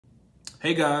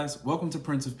Hey guys, welcome to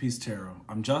Prince of Peace Tarot.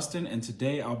 I'm Justin, and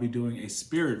today I'll be doing a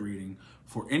spirit reading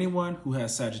for anyone who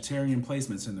has Sagittarian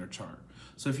placements in their chart.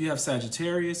 So if you have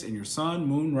Sagittarius in your Sun,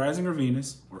 Moon, Rising, or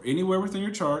Venus, or anywhere within your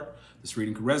chart, this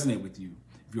reading could resonate with you.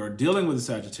 If you are dealing with a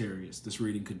Sagittarius, this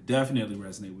reading could definitely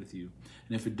resonate with you.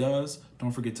 And if it does,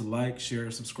 don't forget to like, share,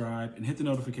 subscribe, and hit the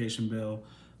notification bell.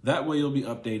 That way you'll be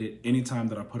updated anytime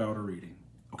that I put out a reading.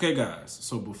 Okay guys,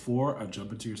 so before I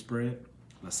jump into your spread,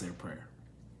 let's say a prayer.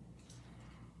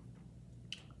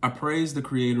 I praise the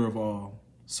creator of all,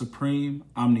 supreme,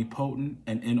 omnipotent,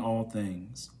 and in all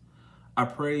things. I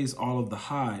praise all of the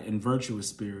high and virtuous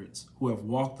spirits who have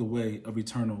walked the way of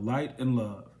eternal light and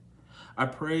love. I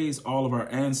praise all of our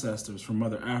ancestors from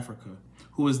Mother Africa,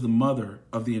 who is the mother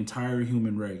of the entire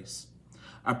human race.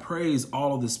 I praise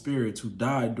all of the spirits who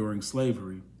died during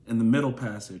slavery, in the Middle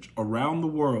Passage, around the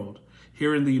world,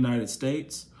 here in the United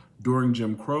States, during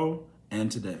Jim Crow,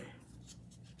 and today.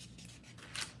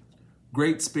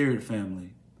 Great Spirit family,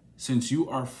 since you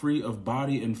are free of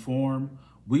body and form,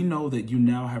 we know that you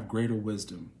now have greater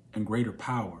wisdom and greater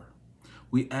power.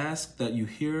 We ask that you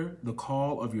hear the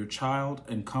call of your child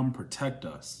and come protect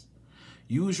us.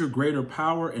 Use your greater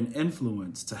power and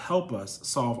influence to help us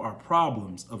solve our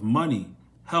problems of money,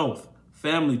 health,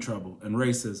 family trouble, and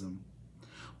racism.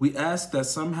 We ask that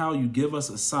somehow you give us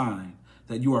a sign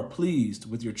that you are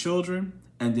pleased with your children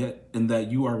and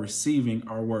that you are receiving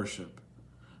our worship.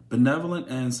 Benevolent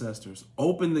ancestors,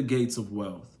 open the gates of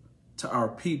wealth to our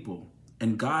people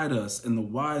and guide us in the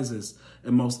wisest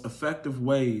and most effective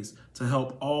ways to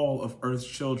help all of Earth's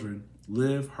children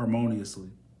live harmoniously.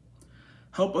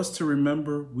 Help us to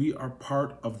remember we are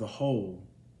part of the whole,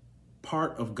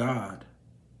 part of God,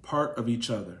 part of each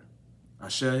other.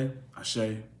 Ashe, ashe,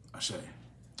 ashe.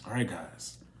 All right,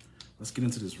 guys, let's get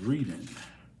into this reading.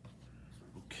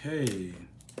 Okay,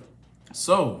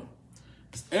 so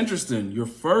it's interesting. Your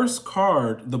first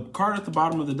card, the card at the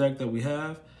bottom of the deck that we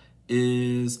have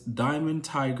is Diamond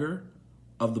Tiger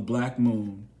of the Black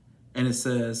Moon. And it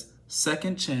says,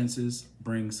 second chances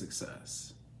bring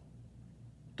success.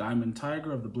 Diamond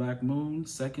Tiger of the Black Moon,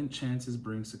 second chances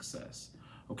bring success.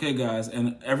 Okay, guys,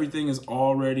 and everything is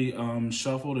already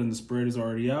shuffled and the spread is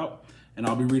already out. And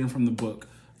I'll be reading from the book.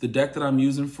 The deck that I'm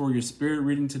using for your spirit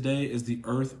reading today is the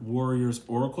Earth Warriors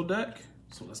Oracle deck.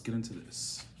 So let's get into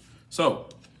this. So,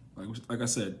 like I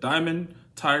said, Diamond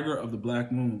Tiger of the Black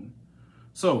Moon.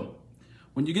 So,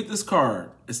 when you get this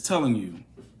card, it's telling you,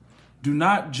 do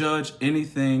not judge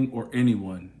anything or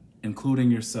anyone, including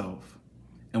yourself,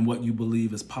 and what you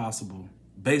believe is possible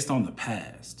based on the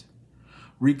past.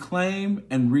 Reclaim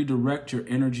and redirect your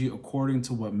energy according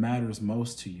to what matters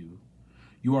most to you.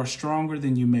 You are stronger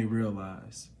than you may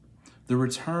realize. The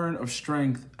return of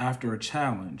strength after a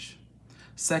challenge,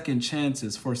 second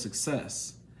chances for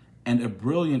success, and a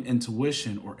brilliant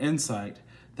intuition or insight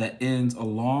that ends a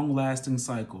long-lasting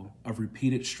cycle of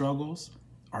repeated struggles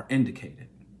are indicated.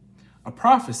 A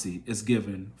prophecy is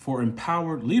given for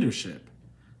empowered leadership,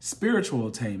 spiritual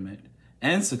attainment,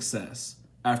 and success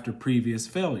after previous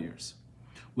failures,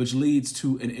 which leads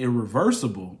to an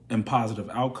irreversible and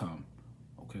positive outcome.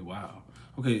 Okay, wow.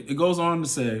 Okay, it goes on to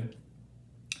say,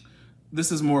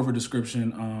 this is more of a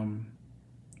description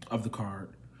of the card.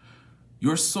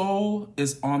 Your soul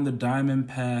is on the diamond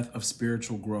path of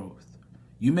spiritual growth.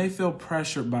 You may feel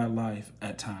pressured by life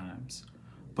at times,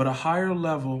 but at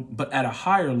a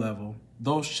higher level,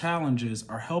 those challenges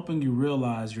are helping you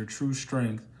realize your true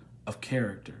strength of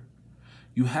character.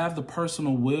 You have the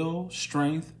personal will,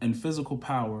 strength, and physical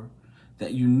power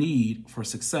that you need for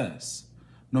success,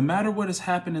 no matter what has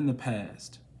happened in the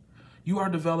past. You are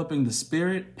developing the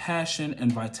spirit, passion,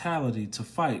 and vitality to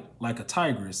fight like a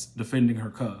tigress defending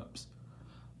her cubs.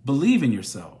 Believe in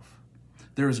yourself.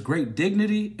 There is great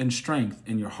dignity and strength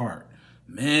in your heart.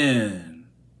 Man.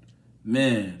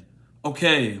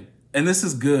 Okay, and this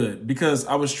is good because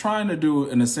I was trying to do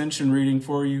an ascension reading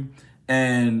for you,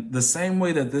 and the same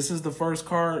way that this is the first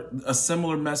card, a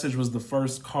similar message was the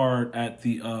first card at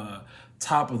the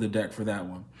top of the deck for that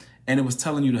one. And it was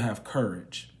telling you to have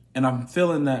courage. And I'm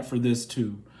feeling that for this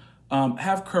too.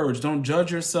 Have courage. Don't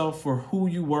judge yourself for who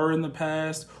you were in the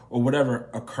past or whatever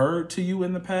occurred to you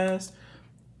in the past.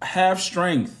 Have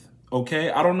strength,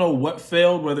 okay? I don't know what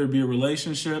failed, whether it be a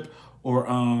relationship or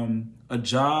a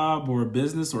job or a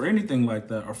business or anything like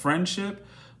that, or friendship.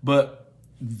 But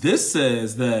this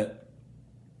says that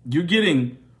you're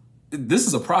getting, this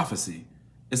is a prophecy.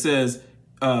 It says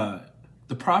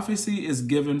the prophecy is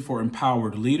given for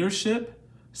empowered leadership,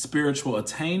 spiritual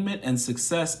attainment, and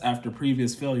success after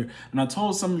previous failure. And I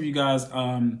told some of you guys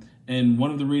in one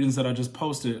of the readings that I just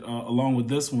posted along with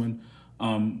this one,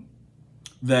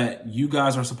 that you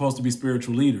guys are supposed to be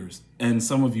spiritual leaders, and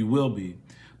some of you will be.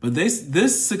 But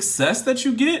this success that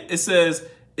you get, it says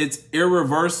it's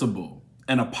irreversible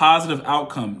and a positive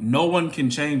outcome. No one can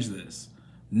change this.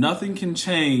 Nothing can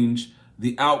change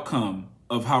the outcome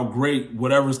of how great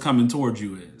whatever's coming towards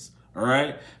you is. All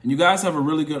right? And you guys have a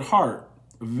really good heart,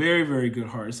 a very, very good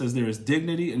heart. It says there is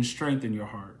dignity and strength in your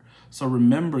heart. So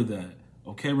remember that,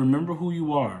 okay? Remember who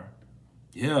you are.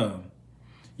 Yeah.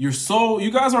 Your soul,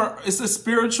 you guys are, it's a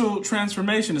spiritual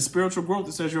transformation, a spiritual growth.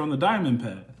 It says you're on the diamond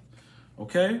path.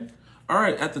 Okay? All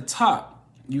right, at the top,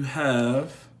 you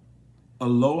have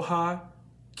Aloha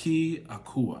Ki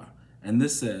Akua. And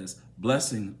this says,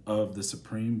 blessing of the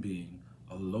Supreme Being.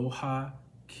 Aloha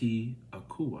Ki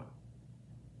Akua.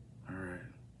 All right.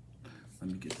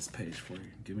 Let me get this page for you.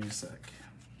 Give me a sec.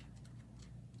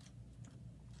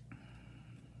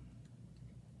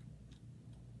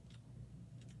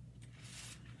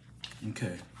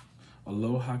 Okay.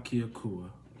 Aloha Ki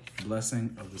Akua.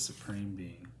 Blessing of the Supreme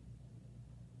Being.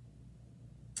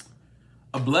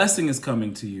 A blessing is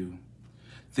coming to you.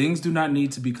 Things do not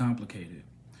need to be complicated.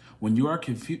 When you are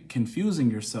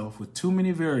confusing yourself with too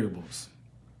many variables,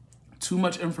 too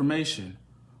much information,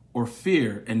 or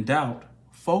fear and doubt,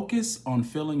 focus on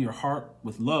filling your heart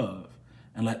with love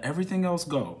and let everything else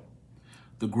go.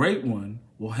 The Great One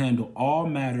will handle all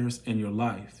matters in your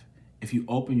life if you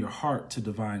open your heart to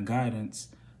divine guidance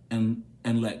and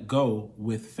let go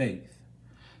with faith.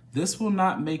 This will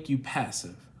not make you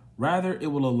passive. Rather, it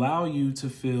will allow you to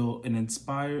feel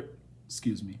inspired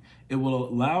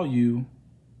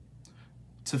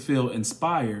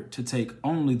to take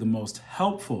only the most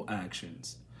helpful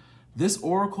actions. This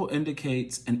oracle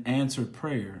indicates an answered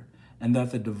prayer and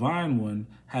that the Divine One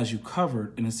has you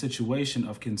covered in a situation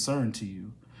of concern to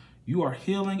you. You are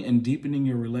healing and deepening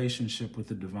your relationship with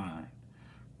the divine.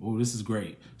 Oh, this is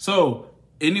great. So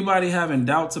anybody having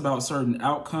doubts about certain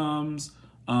outcomes,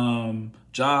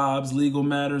 jobs, legal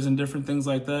matters, and different things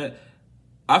like that,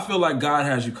 I feel like God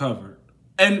has you covered.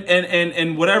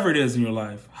 And whatever it is in your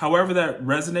life, however that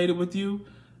resonated with you,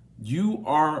 you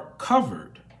are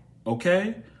covered,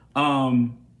 okay?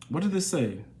 What did this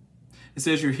say? It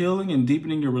says you're healing and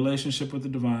deepening your relationship with the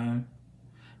divine,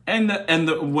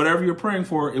 and whatever you're praying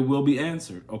for, it will be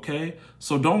answered, okay?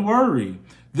 So don't worry.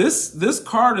 This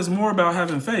card is more about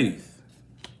having faith.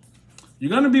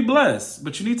 You're going to be blessed,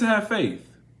 but you need to have faith.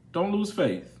 Don't lose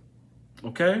faith,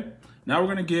 okay? Now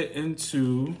we're going to get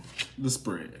into the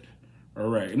spread. All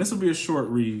right, and this will be a short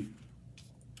read,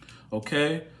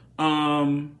 okay?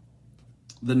 The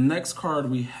next card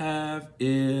we have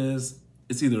is,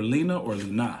 it's either Lena or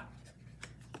Lena,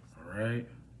 all right?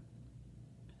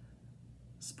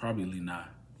 It's probably Lena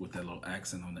with that little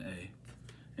accent on the A.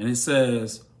 And it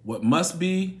says, what must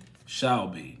be, shall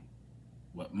be.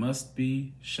 What must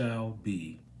be, shall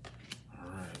be. All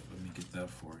right, let me get that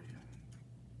for you.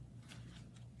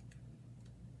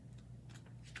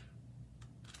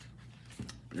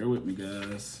 Bear with me,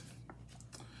 guys.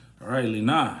 All right,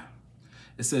 Lena.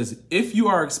 It says, if you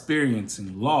are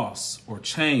experiencing loss or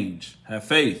change, have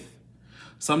faith.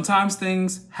 Sometimes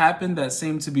things happen that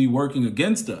seem to be working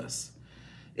against us.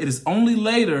 It is only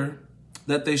later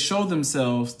that they show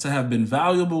themselves to have been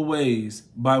valuable ways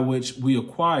by which we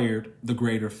acquired the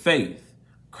greater faith,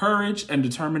 courage, and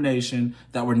determination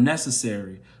that were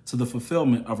necessary to the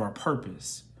fulfillment of our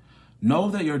purpose. Know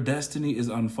that your destiny is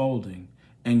unfolding,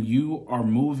 and you are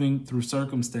moving through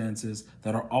circumstances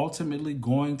that are ultimately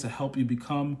going to help you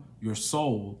become your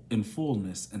soul in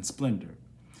fullness and splendor.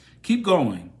 Keep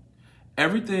going.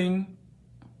 Everything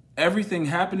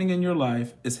happening in your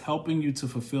life is helping you to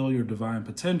fulfill your divine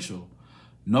potential.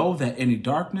 Know that any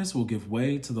darkness will give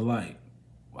way to the light.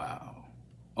 Wow.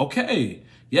 Okay.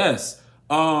 Yes.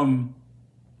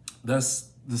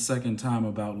 That's the second time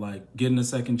about like getting a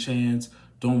second chance.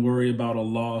 Don't worry about a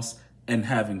loss and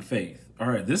having faith. All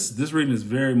right. This reading is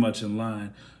very much in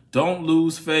line. Don't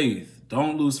lose faith.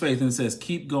 Don't lose faith. And it says,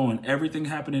 keep going. Everything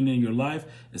happening in your life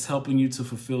is helping you to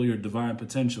fulfill your divine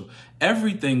potential.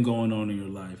 Everything going on in your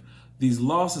life, these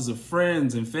losses of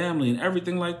friends and family and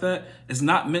everything like that, is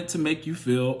not meant to make you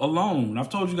feel alone. I've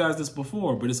told you guys this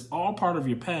before, but it's all part of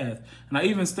your path. And I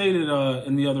even stated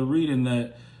in the other reading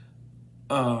that,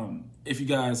 if you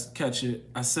guys catch it,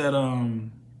 I said,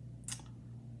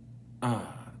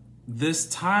 this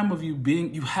time of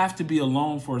you have to be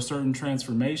alone for a certain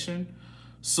transformation.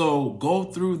 So go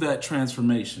through that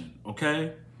transformation,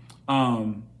 okay?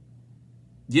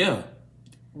 Yeah,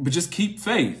 but just keep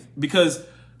faith, because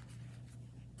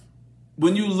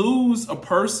when you lose a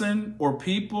person or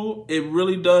people, it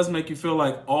really does make you feel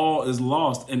like all is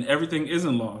lost and everything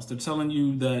isn't lost. They're telling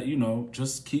you that, you know,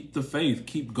 just keep the faith,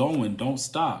 keep going, don't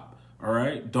stop, all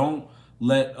right? Don't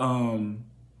let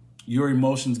your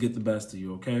emotions get the best of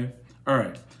you, okay? All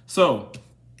right, so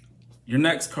your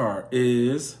next card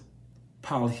is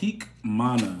Palhik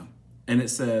Mana, and it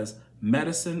says,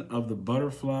 Medicine of the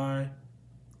Butterfly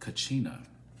Kachina.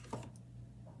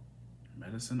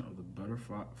 Medicine of the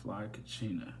Butterfly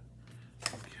Kachina.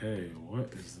 Okay,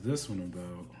 what is this one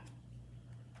about?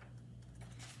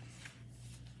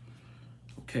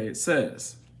 Okay, it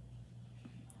says,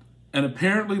 an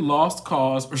apparently lost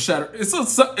cause or shattered. It's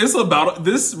about,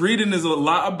 this reading is a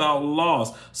lot about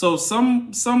loss. So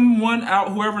someone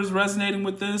out, whoever's resonating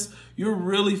with this, you're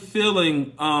really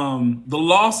feeling the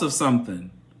loss of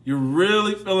something. You're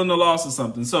really feeling the loss of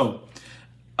something. So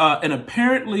an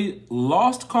apparently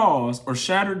lost cause or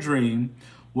shattered dream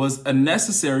was a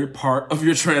necessary part of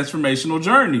your transformational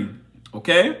journey,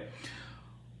 okay?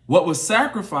 What was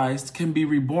sacrificed can be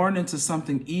reborn into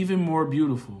something even more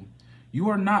beautiful. You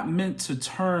are not meant to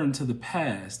turn to the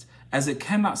past, as it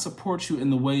cannot support you in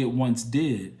the way it once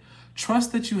did.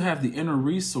 Trust that you have the inner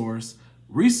resources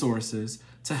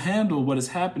to handle what is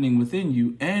happening within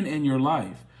you and in your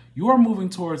life. You are moving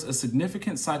towards a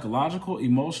significant psychological,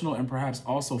 emotional, and perhaps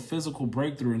also physical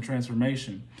breakthrough and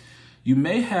transformation. You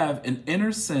may have an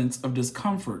inner sense of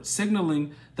discomfort,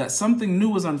 signaling that something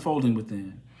new is unfolding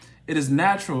within. It is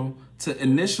natural to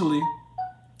initially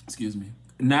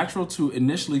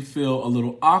feel a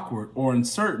little awkward or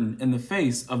uncertain in the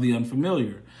face of the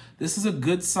unfamiliar. This is a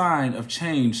good sign of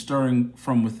change stirring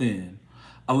from within.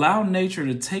 Allow nature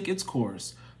to take its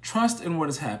course. Trust in what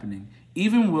is happening,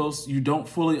 even whilst you don't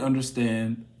fully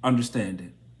understand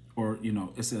it. Or, you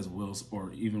know, it says whilst,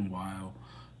 or even while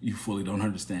you fully don't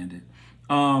understand it.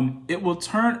 It will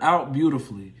turn out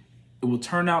beautifully. It will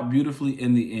turn out beautifully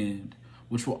in the end,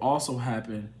 which will also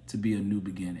happen to be a new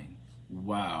beginning.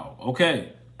 Wow.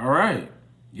 Okay. All right.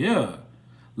 Yeah.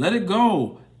 Let it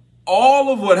go.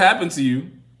 All of what happened to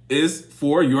you is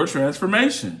for your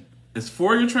transformation. It's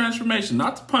for your transformation,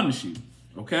 not to punish you.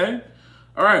 Okay?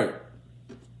 All right.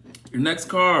 Your next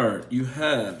card, you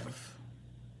have,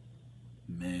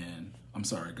 man, I'm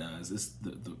sorry, guys. This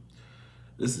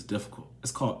is difficult.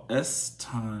 It's called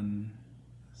Estan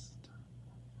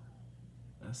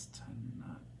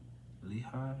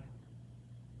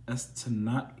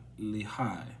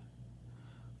Lihai.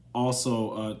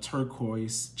 Also,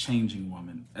 turquoise changing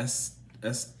woman. All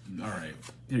right,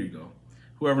 here you go.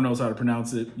 Whoever knows how to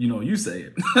pronounce it, you know, you say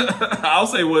it. I'll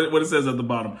say what it says at the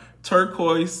bottom.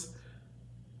 Turquoise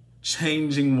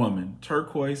changing woman.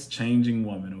 Turquoise changing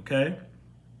woman, okay?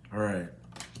 All right,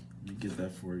 let me get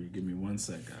that for you. Give me 1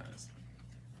 sec, guys.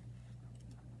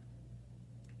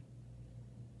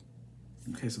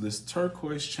 Okay, so this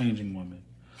turquoise changing woman.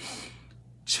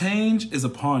 Change is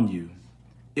upon you.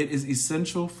 It is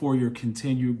essential for your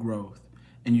continued growth,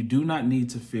 and you do not need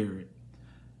to fear it.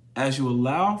 As you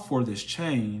allow for this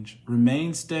change,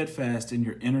 remain steadfast in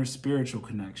your inner spiritual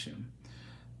connection.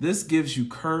 This gives you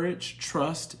courage,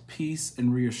 trust, peace,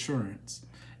 and reassurance,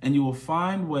 and you will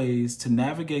find ways to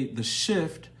navigate the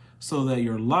shift so that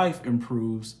your life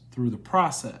improves through the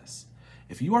process.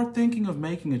 If you are thinking of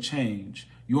making a change,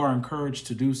 you are encouraged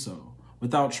to do so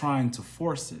without trying to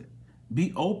force it.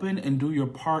 Be open and do your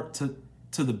part to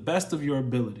the best of your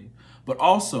ability, but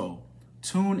also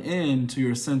tune in to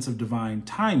your sense of divine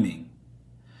timing.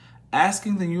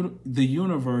 Asking the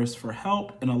universe for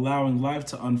help and allowing life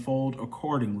to unfold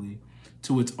accordingly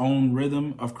to its own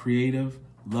rhythm of creative,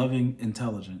 loving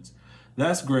intelligence.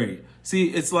 That's great. See,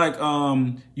 it's like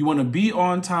you want to be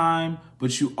on time,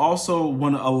 but you also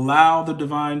want to allow the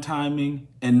divine timing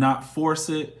and not force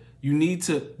it. You need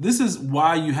to, this is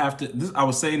why you have to, I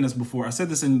was saying this before. I said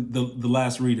this in the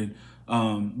last reading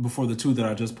before the 2 that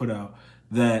I just put out,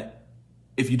 that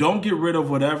if you don't get rid of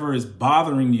whatever is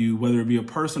bothering you, whether it be a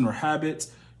person or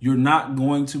habits, you're not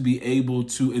going to be able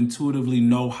to intuitively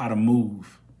know how to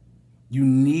move. You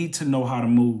need to know how to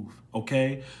move,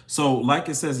 okay? So like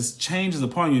it says, it's changes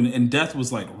upon you, and death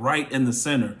was like right in the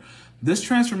center. This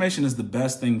transformation is the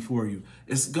best thing for you.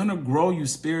 It's gonna grow you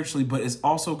spiritually, but it's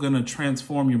also gonna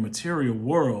transform your material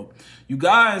world. You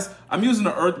guys, I'm using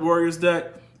the Earth Warriors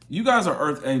deck. You guys are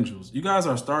Earth Angels. You guys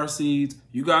are star seeds.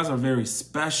 You guys are very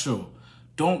special.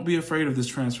 Don't be afraid of this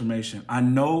transformation. I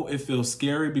know it feels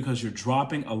scary because you're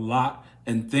dropping a lot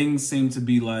and things seem to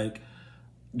be like,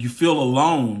 you feel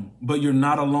alone, but you're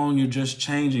not alone. You're just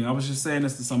changing. I was just saying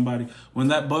this to somebody. When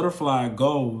that butterfly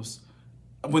goes,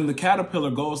 when the caterpillar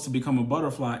goes to become a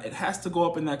butterfly, it has to go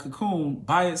up in that cocoon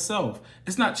by itself.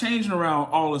 It's not changing around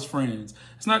all its friends.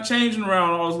 It's not changing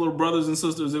around all its little brothers and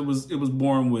sisters it was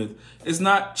born with. It's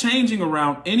not changing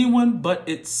around anyone but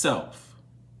itself.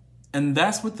 And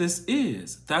that's what this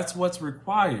is. That's what's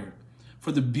required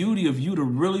for the beauty of you to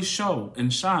really show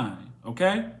and shine,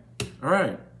 okay? All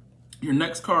right. Your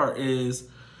next card is,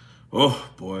 oh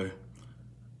boy,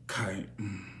 Kainini,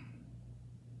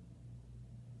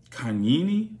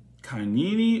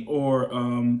 or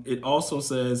it also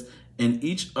says, in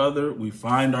each other we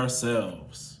find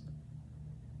ourselves.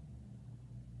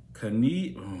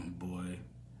 Kani, oh boy,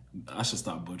 I should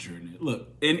stop butchering it. Look,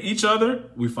 in each other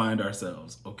we find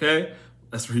ourselves, okay?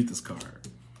 Let's read this card.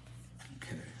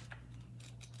 Okay.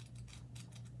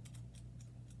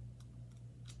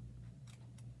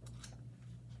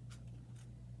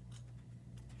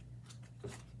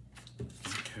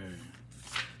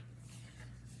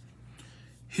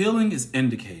 Healing is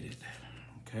indicated,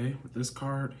 okay? With this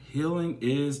card, healing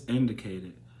is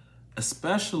indicated,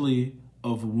 especially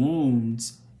of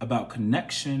wounds about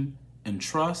connection and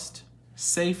trust,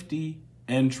 safety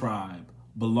and tribe,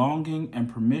 belonging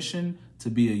and permission to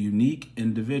be a unique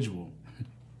individual.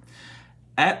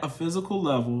 At a physical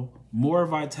level, more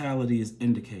vitality is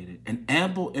indicated and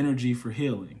ample energy for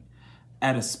healing.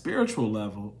 At a spiritual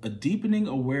level, a deepening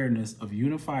awareness of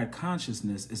unified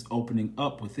consciousness is opening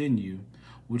up within you,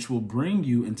 which will bring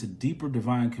you into deeper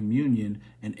divine communion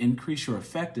and increase your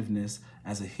effectiveness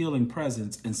as a healing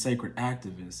presence and sacred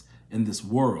activist in this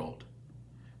world.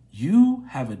 You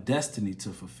have a destiny to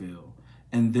fulfill,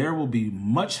 and there will be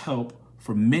much help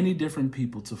from many different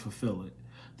people to fulfill it.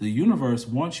 The universe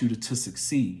wants you to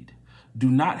succeed. Do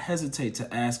not hesitate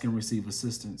to ask and receive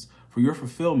assistance, for your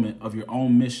fulfillment of your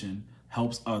own mission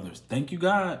helps others. Thank you,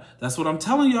 God. That's what I'm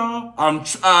telling y'all.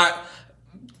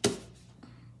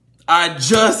 I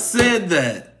just said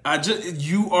that.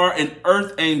 You are an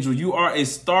earth angel. You are a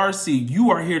star seed.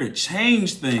 You are here to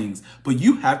change things, but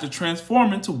you have to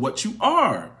transform into what you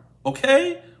are.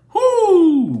 Okay?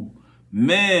 Whoo!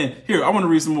 Man, here, I want to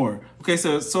read some more. Okay,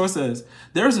 so it says,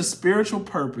 there's a spiritual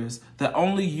purpose that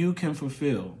only you can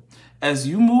fulfill. As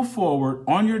you move forward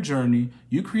on your journey,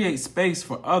 you create space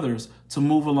for others to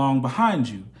move along behind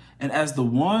you. And as the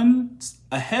ones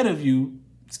ahead of you,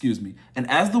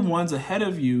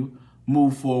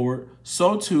 move forward,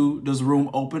 so too does room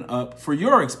open up for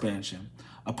your expansion.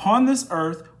 Upon this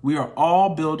earth, we are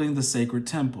all building the sacred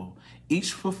temple,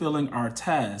 each fulfilling our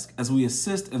task as we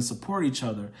assist and support each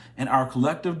other in our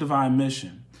collective divine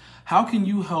mission. How can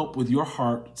you help with your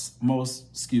heart's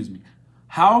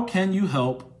How can you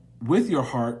help with your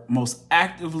heart most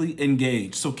actively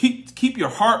engaged? So keep your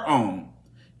heart on.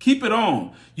 Keep it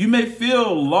on. You may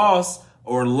feel lost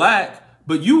or lack,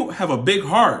 but you have a big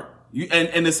heart.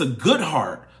 And it's a good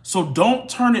heart. So don't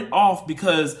turn it off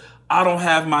because I don't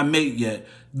have my mate yet.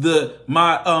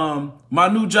 My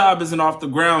new job isn't off the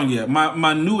ground yet.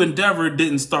 My new endeavor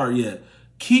didn't start yet.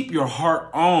 Keep your heart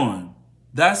on.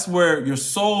 That's where your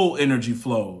soul energy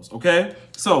flows, okay?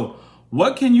 So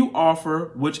what can you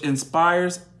offer which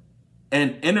inspires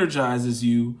and energizes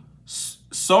you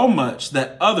so much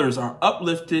that others are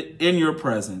uplifted in your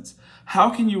presence? How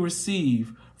can you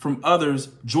receive from others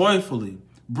joyfully?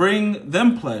 Bring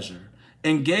them pleasure.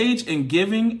 Engage in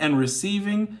giving and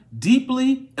receiving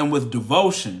deeply and with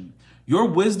devotion. Your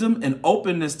wisdom and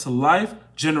openness to life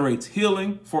generates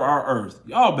healing for our earth.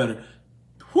 Y'all better,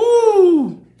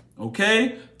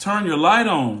 okay? Turn your light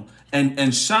on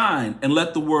and shine and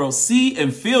let the world see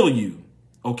and feel you,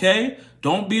 okay?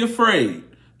 Don't be afraid.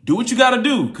 Do what you got to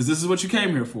do because this is what you came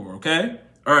here for, okay?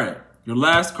 All right, your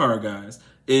last card, guys,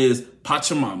 is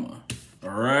Pachamama, all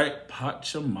right?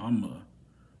 Pachamama.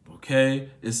 Okay,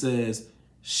 it says,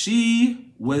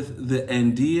 she with the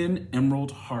Andean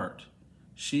emerald heart.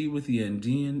 She with the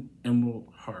Andean emerald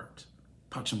heart.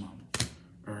 Pachamama.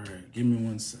 All right, give me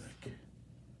 1 sec.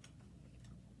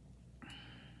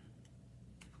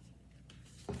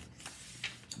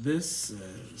 This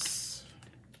says,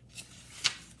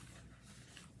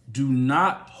 do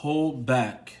not hold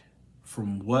back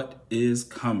from what is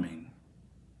coming.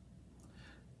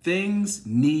 Things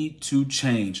need to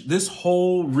change. This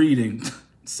whole reading,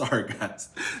 sorry guys,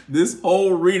 this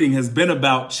whole reading has been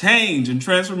about change and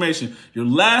transformation. Your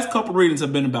last couple readings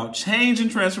have been about change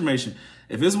and transformation.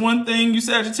 If it's one thing you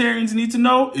Sagittarians need to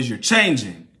know is you're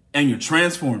changing and you're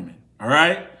transforming, all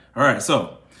right? All right,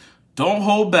 so don't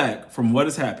hold back from what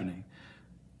is happening.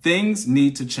 Things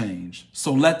need to change,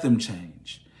 so let them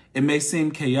change. It may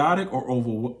seem chaotic or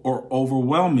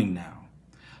overwhelming now.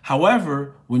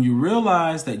 However, when you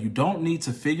realize that you don't need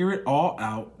to figure it all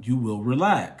out, you will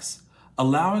relax.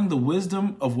 allowing the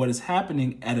wisdom of what is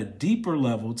happening at a deeper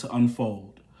level to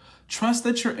unfold. Trust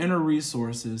that your inner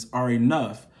resources are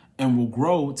enough and will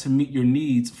grow to meet your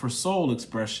needs for soul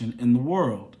expression in the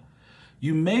world.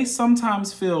 You may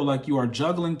sometimes feel like you are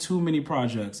juggling too many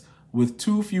projects with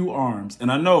too few arms.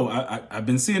 And I know I've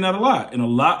been seeing that a lot in a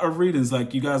lot of readings.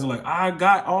 Like, you guys are like, I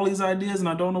got all these ideas and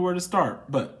I don't know where to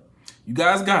start. But you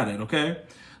guys got it, okay?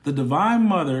 The Divine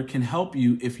Mother can help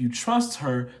you if you trust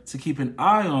her to keep an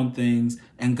eye on things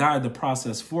and guide the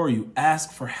process for you.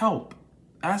 Ask for help.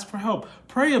 Ask for help.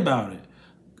 Pray about it.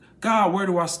 God, where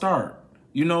do I start?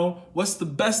 You know, what's the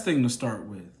best thing to start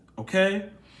with? Okay?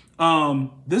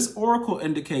 This oracle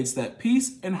indicates that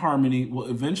peace and harmony will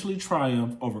eventually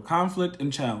triumph over conflict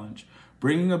and challenge,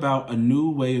 bringing about a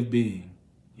new way of being.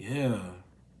 Yeah.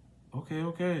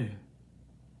 Okay.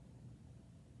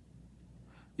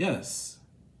 Yes.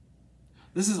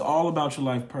 This is all about your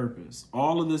life purpose.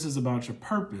 All of this is about your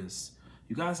purpose.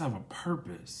 You guys have a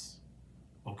purpose.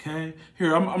 Okay?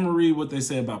 Here, I'm going to read what they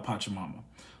say about Pachamama.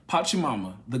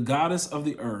 Pachamama, the goddess of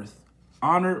the earth,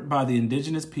 honored by the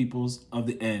indigenous peoples of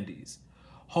the Andes,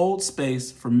 holds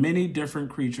space for many different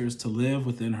creatures to live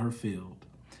within her field,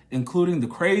 including the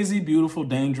crazy, beautiful,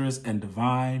 dangerous, and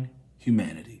divine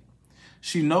humanity.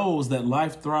 She knows that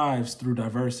life thrives through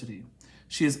diversity.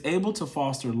 She is able to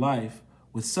foster life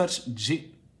with such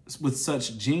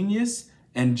genius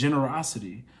and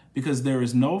generosity because there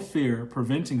is no fear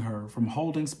preventing her from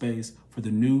holding space for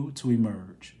the new to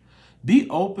emerge. Be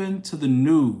open to the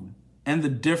new and the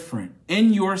different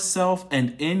in yourself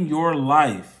and in your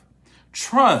life.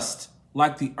 Trust,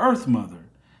 like the Earth Mother,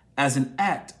 as an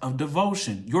act of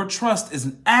devotion. Your trust is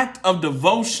an act of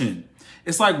devotion.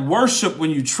 It's like worship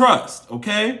when you trust,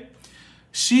 okay?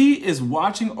 She is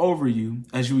watching over you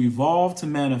as you evolve to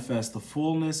manifest the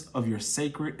fullness of your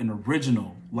sacred and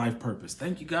original life purpose.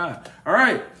 Thank you, God. All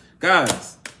right,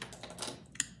 guys,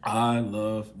 I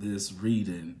love this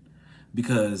reading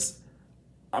because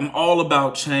I'm all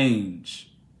about change,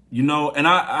 you know, and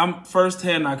I'm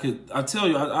firsthand. I tell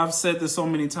you, I've said this so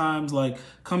many times, like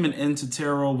coming into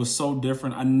tarot was so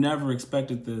different. I never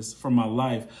expected this from my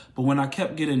life. But when I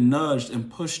kept getting nudged and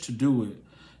pushed to do it,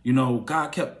 you know,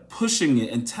 God kept pushing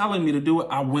it and telling me to do it.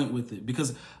 I went with it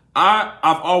because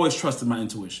I've always trusted my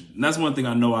intuition. And that's one thing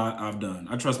I know I've done.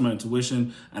 I trust my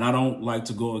intuition and I don't like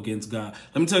to go against God.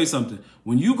 Let me tell you something.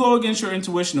 When you go against your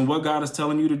intuition and what God is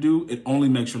telling you to do, it only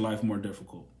makes your life more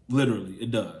difficult. Literally,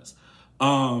 it does.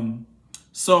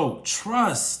 So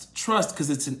trust,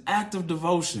 because it's an act of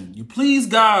devotion. You please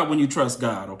God when you trust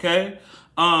God, okay?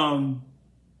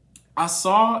 I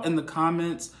saw in the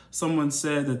comments, someone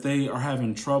said that they are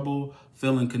having trouble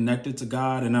feeling connected to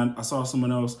God. And I saw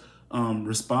someone else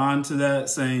respond to that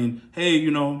saying, hey,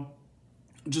 you know,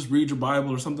 just read your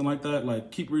Bible or something like that.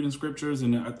 Like, keep reading scriptures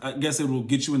and I guess it will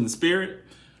get you in the spirit.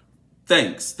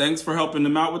 Thanks for helping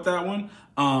them out with that one.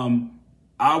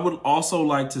 I would also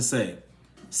like to say,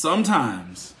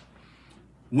 sometimes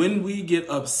when we get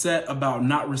upset about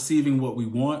not receiving what we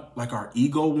want, like our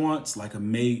ego wants, like a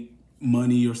mate,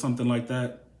 money or something like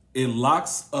that, it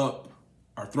locks up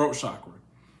our throat chakra.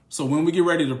 So when we get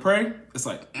ready to pray, it's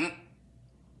like,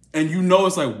 and you know,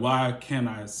 it's like, why can't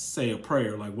I say a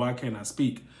prayer? Like, why can't I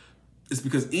speak? It's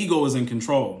because ego is in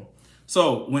control.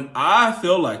 So when I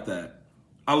feel like that,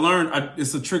 I learned,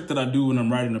 it's a trick that I do when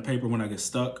I'm writing a paper when I get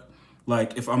stuck.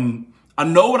 Like if I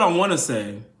know what I want to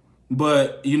say,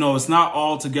 but you know, it's not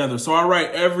all together. So I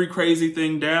write every crazy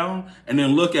thing down and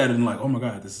then look at it and like, oh my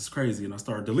God, this is crazy. And I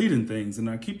start deleting things and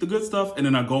I keep the good stuff and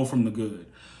then I go from the good.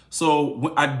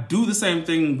 So I do the same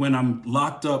thing when I'm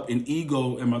locked up in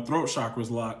ego and my throat chakra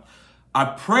is locked. I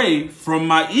pray from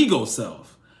my ego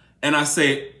self and I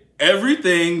say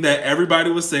everything that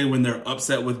everybody would say when they're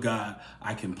upset with God.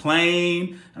 I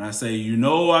complain and I say, you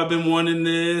know, I've been wanting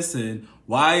this and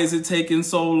why is it taking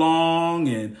so long?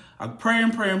 And I pray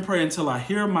and pray and pray until I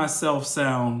hear myself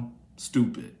sound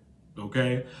stupid,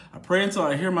 okay? I pray until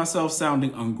I hear myself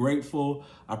sounding ungrateful.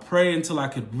 I pray until I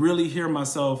could really hear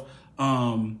myself,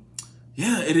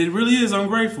 it really is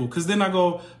ungrateful. Because then I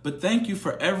go, but thank you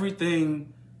for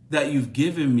everything that you've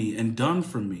given me and done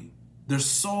for me. There's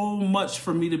so much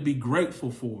for me to be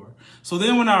grateful for. So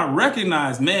then when I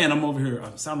recognize, man, I'm over here,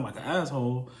 I'm sounding like an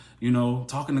asshole, you know,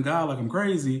 talking to God like I'm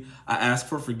crazy, I ask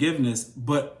for forgiveness,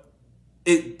 but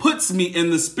it puts me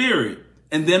in the spirit.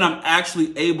 And then I'm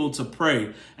actually able to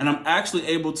pray. And I'm actually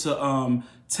able to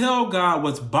tell God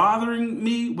what's bothering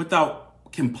me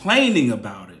without complaining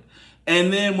about it.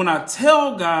 And then when I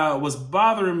tell God what's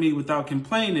bothering me without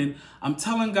complaining, I'm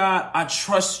telling God, I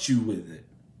trust you with it.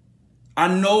 I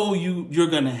know you're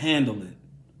going to handle it.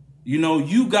 You know,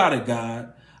 you got it,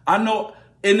 God. I know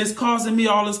and it's causing me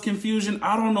all this confusion.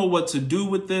 I don't know what to do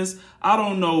with this. I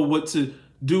don't know what to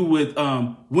do with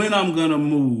when I'm going to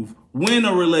move, when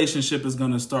a relationship is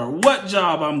going to start, what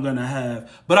job I'm going to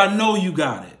have. But I know you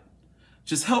got it.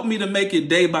 Just help me to make it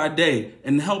day by day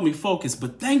and help me focus.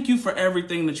 But thank you for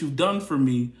everything that you've done for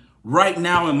me right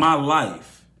now in my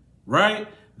life, right?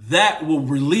 That will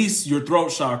release your throat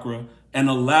chakra and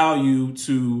allow you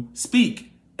to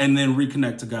speak and then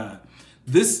reconnect to God.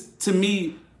 This, to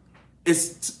me,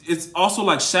 it's also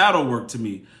like shadow work to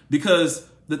me, because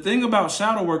the thing about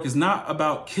shadow work is not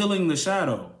about killing the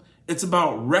shadow. It's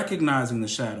about recognizing the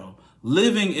shadow,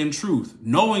 living in truth,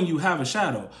 knowing you have a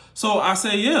shadow. So I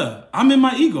say, yeah, I'm in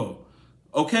my ego,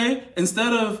 okay?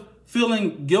 Instead of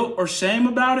feeling guilt or shame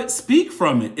about it, speak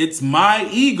from it. It's my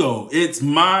ego. It's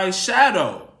my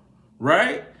shadow,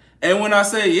 right? And when I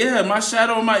say, yeah, my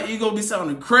shadow and my ego be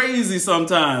sounding crazy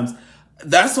sometimes,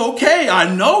 that's okay.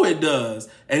 I know it does.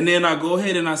 And then I go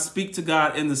ahead and I speak to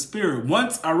God in the spirit.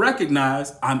 Once I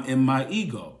recognize I'm in my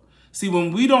ego. See,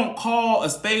 when we don't call a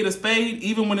spade,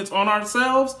 even when it's on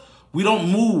ourselves, we don't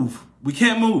move. We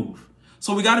can't move.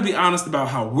 So we got to be honest about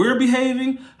how we're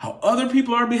behaving, how other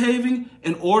people are behaving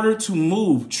in order to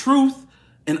move. Truth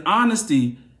and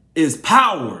honesty is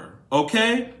power.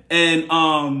 Okay.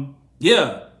 And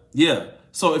yeah.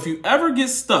 So if you ever get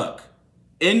stuck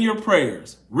in your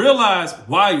prayers, realize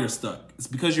why you're stuck. It's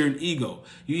because you're an ego.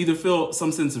 You either feel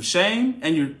some sense of shame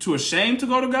and you're too ashamed to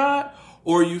go to God,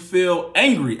 or you feel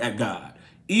angry at God.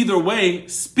 Either way,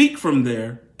 speak from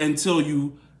there until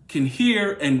you can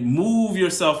hear and move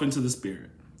yourself into the spirit.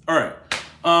 All right.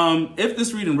 If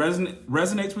this reading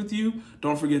resonates with you,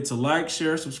 don't forget to like,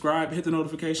 share, subscribe, hit the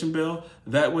notification bell.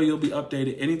 That way you'll be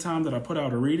updated anytime that I put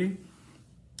out a reading.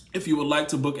 If you would like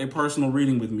to book a personal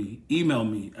reading with me, email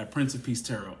me at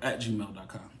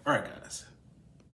PrinceofPeaceTarot@gmail.com. All right, guys.